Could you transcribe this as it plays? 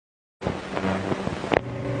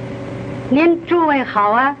您诸位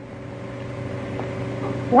好啊！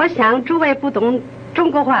我想诸位不懂中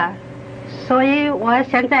国话，所以我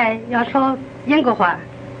现在要说英国话。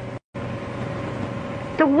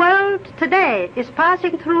The world today is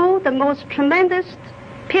passing through the most tremendous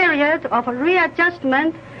period of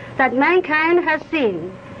readjustment that mankind has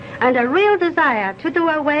seen, and a real desire to do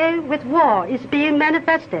away with war is being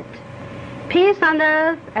manifested. Peace on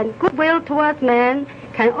earth and goodwill towards men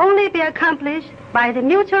can only be accomplished by the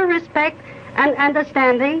mutual respect and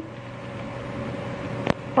understanding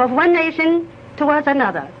of one nation towards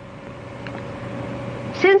another.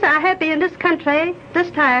 Since I have been in this country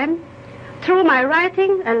this time, through my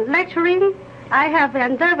writing and lecturing, I have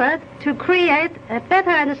endeavored to create a better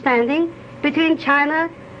understanding between China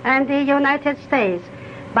and the United States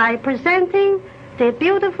by presenting the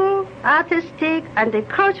beautiful, artistic, and the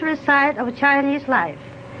cultural side of Chinese life.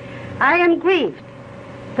 I am grieved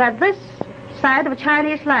that this side of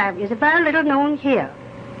Chinese life is very little known here.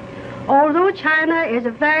 Although China is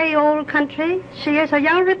a very old country, she is a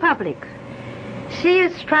young republic. She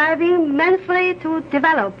is striving manfully to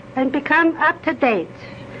develop and become up-to-date.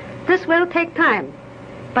 This will take time,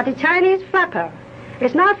 but the Chinese flapper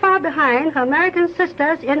is not far behind her American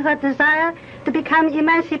sisters in her desire to become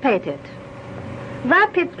emancipated.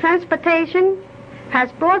 Rapid transportation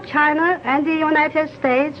has brought China and the United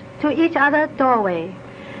States to each other's doorway.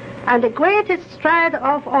 And the greatest stride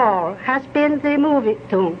of all has been the movie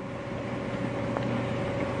to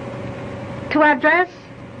address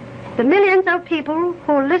the millions of people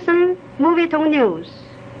who listen movie news.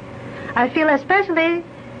 I feel especially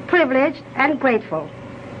privileged and grateful.